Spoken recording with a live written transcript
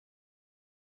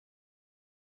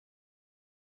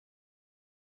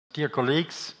Dear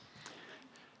colleagues,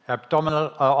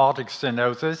 abdominal aortic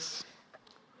stenosis,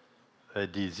 a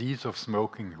disease of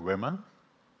smoking women.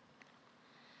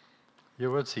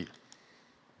 You will see.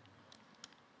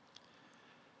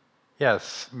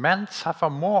 Yes, men suffer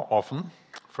more often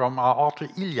from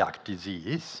aortoillac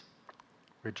disease.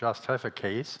 We just have a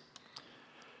case.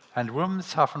 And women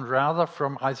suffer rather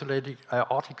from isolated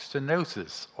aortic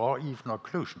stenosis or even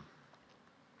occlusion,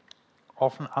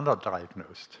 often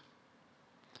underdiagnosed.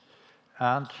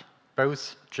 And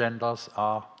both genders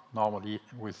are normally,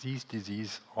 with this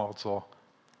disease, also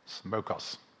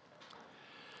smokers.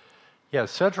 Yes,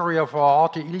 surgery of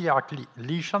aortoillac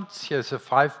lesions. Yes, a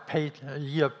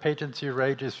 5-year patency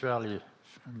rate is fairly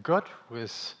good,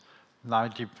 with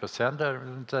 90%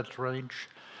 in that range.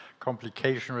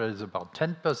 Complication rate is about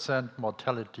 10%,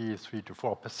 mortality is 3 to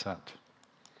 4%.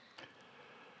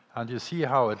 And you see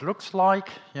how it looks like,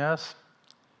 yes.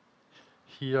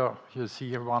 Here you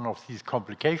see one of these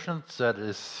complications, that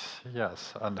is,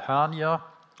 yes, a hernia.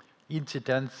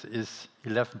 Incidence is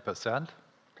 11%.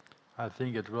 I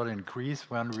think it will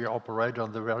increase when we operate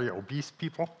on the very obese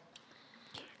people.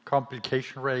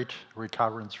 Complication rate,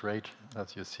 recurrence rate,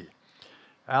 as you see.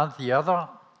 And the other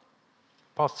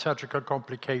post-surgical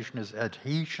complication is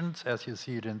adhesions, as you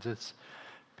see it in this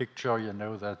picture. You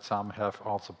know that some have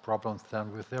also problems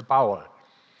then with their bowel.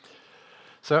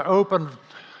 So open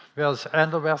versus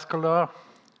endovascular,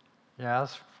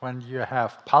 yes, when you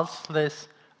have pulseless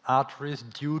arteries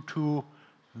due to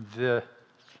the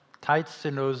tight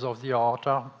stenosis of the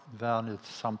aorta, then it's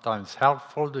sometimes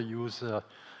helpful to use an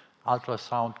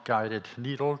ultrasound-guided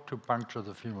needle to puncture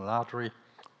the femoral artery,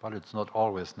 but it's not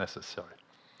always necessary.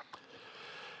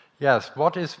 Yes,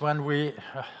 what is when we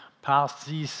pass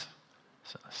these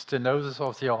stenosis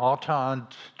of the aorta and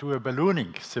do a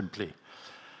ballooning simply?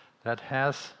 That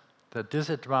has the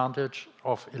disadvantage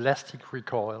of elastic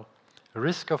recoil,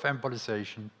 risk of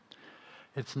embolization.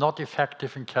 It's not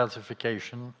effective in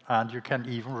calcification, and you can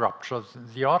even rupture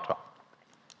the aorta.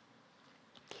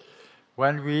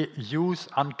 When we use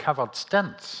uncovered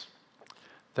stents,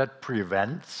 that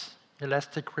prevents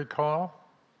elastic recoil,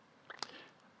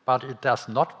 but it does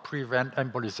not prevent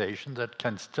embolization. That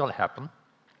can still happen.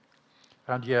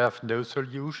 And you have no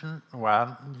solution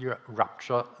when you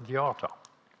rupture the aorta.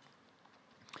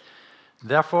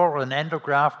 Therefore, an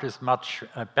endograft is much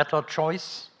a better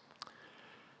choice,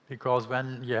 because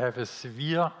when you have a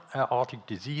severe aortic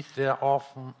disease, there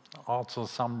often also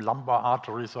some lumbar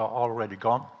arteries are already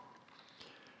gone.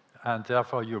 And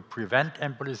therefore, you prevent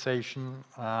embolization,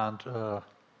 and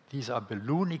these are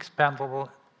balloon expandable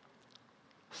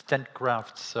stent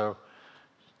grafts. So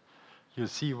you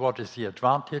see what is the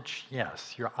advantage.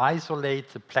 Yes, you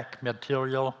isolate the plaque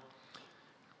material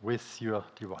with your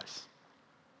device.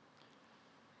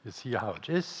 You see how it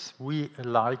is. We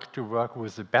like to work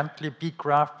with the Bentley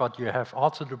BeGraft, but you have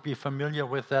also to be familiar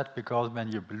with that, because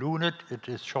when you balloon it, it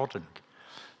is shortening.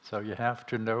 So you have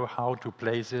to know how to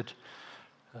place it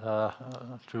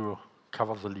to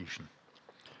cover the lesion.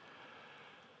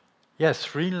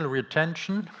 Yes, renal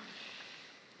retention.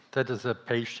 That is a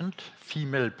patient,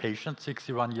 female patient,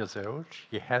 61 years old.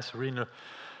 She has renal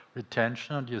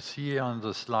retention, and you see on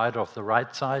the slide of the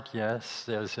right side, yes,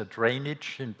 there's a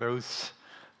drainage in both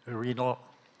renal,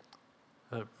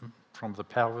 from the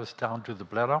pelvis down to the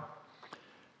bladder.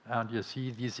 And you see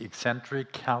these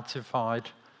eccentric calcified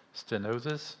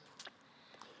stenosis.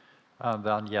 And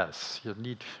then, yes, you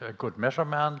need a good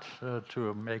measurement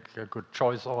to make a good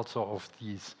choice also of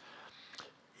these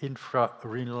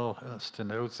infrarenal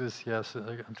stenosis, yes,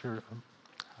 to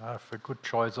have a good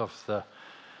choice of the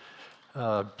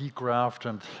BeGraft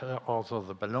and also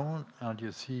the balloon. And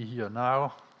you see here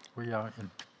now, we are in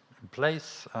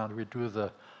place, and we do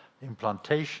the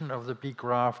implantation of the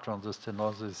BeGraft, and the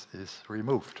stenosis is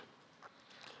removed.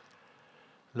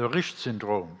 The Richt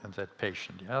syndrome in that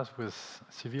patient, yes, with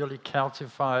severely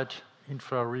calcified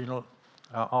infrarenal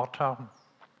aorta.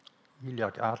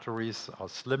 Iliac arteries are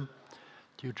slim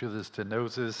due to the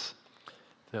stenosis.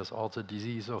 There's also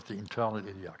disease of the internal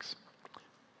iliacs.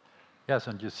 Yes,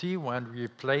 and you see when we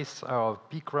place our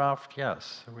BeGraft,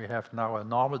 yes, we have now a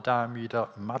normal diameter,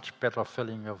 much better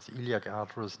filling of the iliac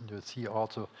arteries, and you see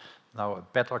also now a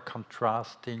better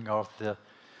contrasting of the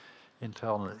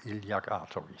internal iliac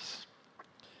arteries.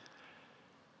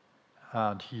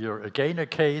 And here again a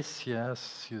case,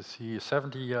 yes, you see a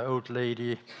 70-year-old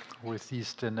lady with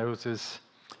these stenosis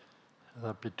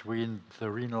between the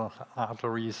renal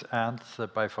arteries and the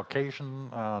bifurcation,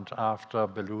 and after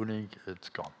ballooning, it's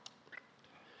gone.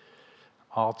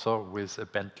 Also with a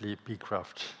Bentley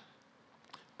BeGraft.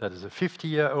 That is a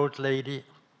 50-year-old lady,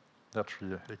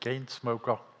 naturally again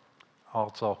smoker,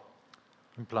 also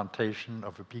implantation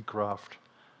of a BeGraft,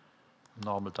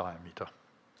 normal diameter.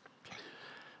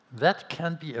 That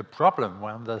can be a problem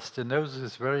when the stenosis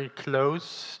is very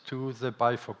close to the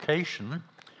bifurcation,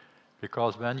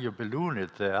 because when you balloon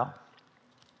it there,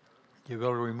 you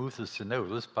will remove the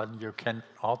stenosis, but you can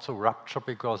also rupture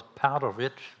because part of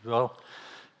it will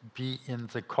be in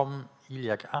the common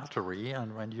iliac artery,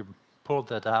 and when you pull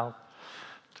that out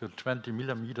to 20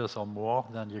 millimeters or more,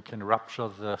 then you can rupture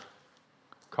the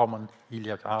common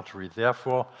iliac artery.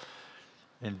 Therefore,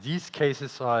 in these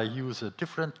cases, I use a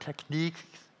different technique.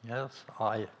 Yes,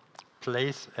 I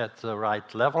place at the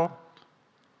right level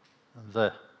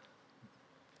the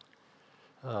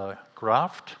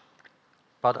graft,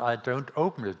 but I don't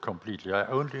open it completely. I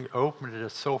only open it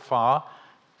so far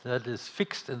that is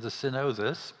fixed in the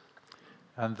stenosis,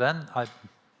 and then I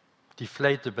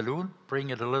deflate the balloon,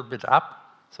 bring it a little bit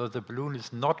up, so the balloon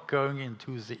is not going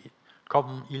into the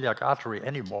common iliac artery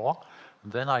anymore,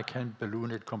 and then I can balloon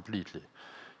it completely.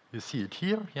 You see it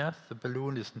here, yes, the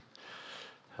balloon is,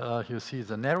 you see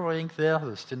the narrowing there,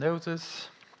 the stenosis,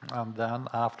 and then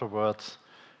afterwards,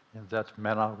 in that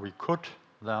manner, we could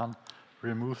then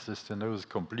remove the stenosis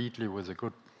completely with a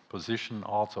good position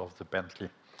also of the Bentley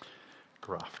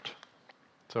graft.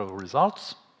 So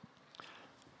results,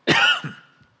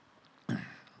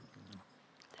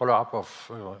 follow-up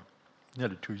of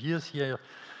nearly 2 years here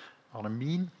on a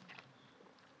mean,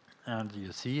 and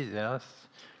you see, yes,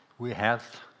 we have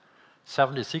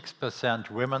 76%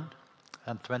 women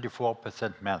and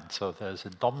 24% men, so there's a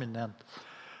dominant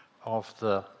of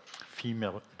the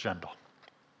female gender.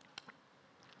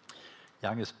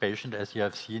 Youngest patient, as you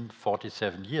have seen,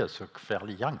 47 years, so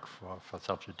fairly young for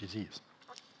such a disease.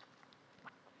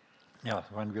 Yeah,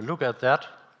 when we look at that,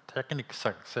 technical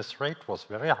success rate was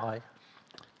very high,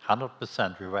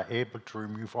 100%. We were able to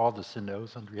remove all the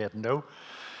stenosis, and we had no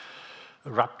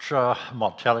rupture,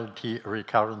 mortality,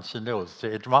 recurrent stenosis.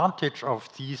 The advantage of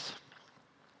these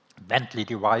Bentley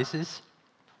devices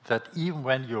that even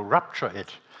when you rupture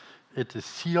it, it is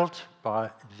sealed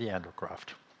by the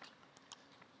endograft.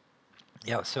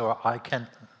 Yeah, so I can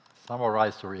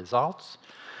summarize the results.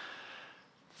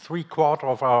 3/4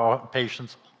 of our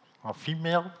patients are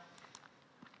female.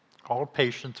 All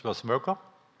patients were smoker.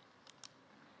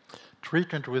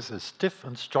 Treatment with a stiff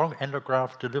and strong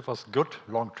endograft delivers good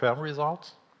long-term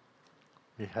results.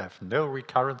 We have no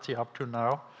recurrency up to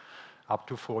now, up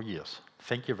to 4 years.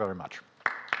 Thank you very much.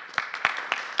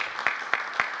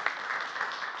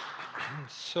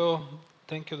 So,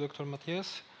 thank you, Dr.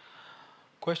 Mathias.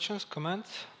 Questions,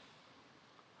 comments?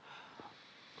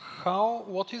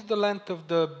 What is the length of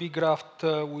the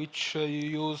BeGraft which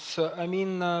you use? I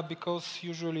mean, because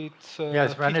usually it's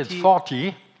yes, when 50. it's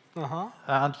 40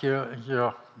 and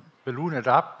you balloon it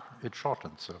up, it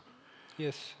shortens. So.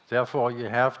 Yes. Therefore, you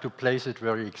have to place it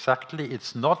very exactly.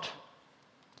 It's not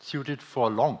suited for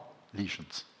long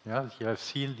lesions. Yeah, you have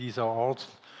seen these are all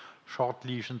short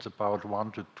lesions about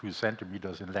 1 to 2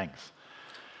 centimeters in length.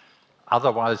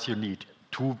 Otherwise, you need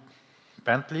 2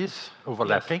 Bentleys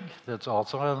overlapping. Yes. That's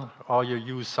also, or you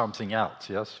use something else.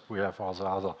 Yes, we have also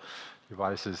other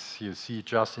devices. You see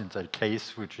just in the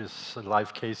case, which is a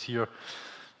live case here,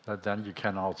 that then you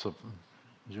can also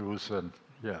use. And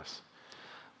yes.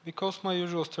 Because my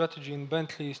usual strategy in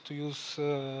Bentley is to use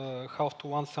 0.5 to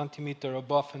 1 centimeter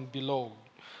above and below,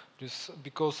 just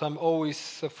because I'm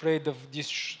always afraid of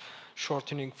this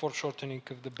foreshortening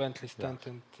of the Bentley stent.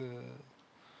 Yes. And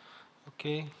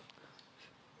okay.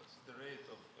 What's the rate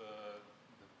of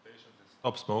the patient that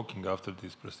stops smoking after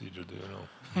this procedure? Do you know?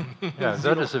 Yeah,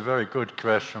 that is a very good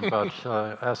question. But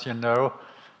as you know,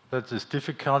 that is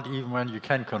difficult even when you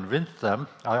can convince them.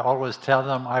 I always tell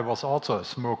them I was also a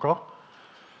smoker.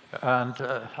 And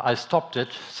I stopped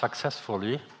it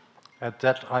successfully. At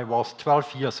that, I was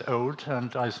 12 years old,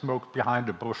 and I smoked behind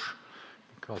a bush,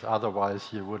 because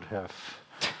otherwise you would have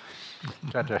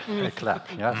got a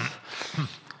clap. Yes.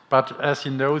 But as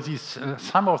you know, these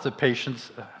some of the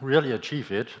patients really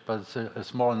achieve it, but it's a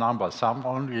small number. Some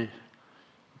only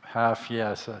have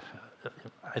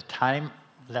a time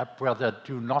lap where they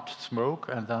do not smoke,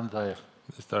 and then they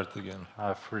start again.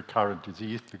 Have recurrent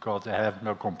disease because they have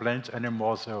no complaints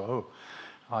anymore, so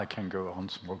I can go on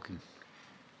smoking.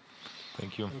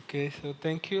 Thank you. Okay, so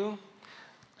thank you.